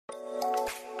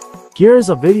Here is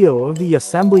a video of the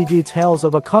assembly details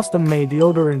of a custom-made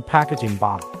deodorant packaging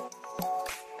bottle.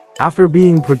 After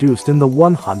being produced in the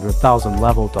 100,000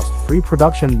 level dust-free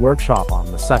production workshop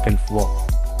on the second floor,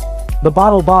 the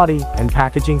bottle body and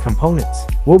packaging components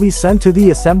will be sent to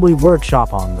the assembly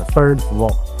workshop on the third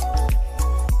floor.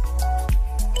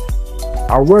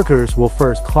 Our workers will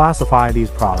first classify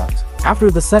these products after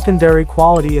the secondary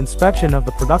quality inspection of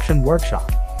the production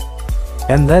workshop,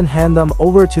 and then hand them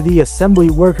over to the assembly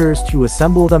workers to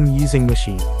assemble them using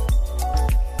machine.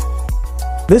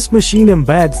 This machine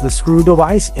embeds the screw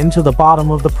device into the bottom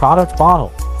of the product bottle,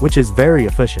 which is very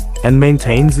efficient and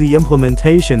maintains the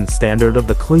implementation standard of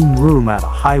the clean room at a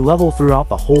high level throughout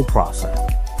the whole process.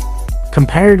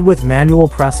 Compared with manual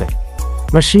pressing,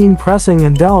 machine pressing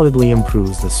undoubtedly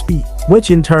improves the speed,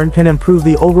 which in turn can improve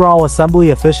the overall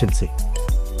assembly efficiency.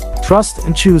 Trust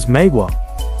and choose Megwa.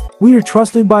 We are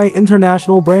trusted by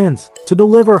international brands to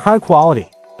deliver high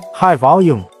quality, high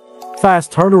volume,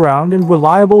 fast turnaround and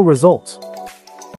reliable results.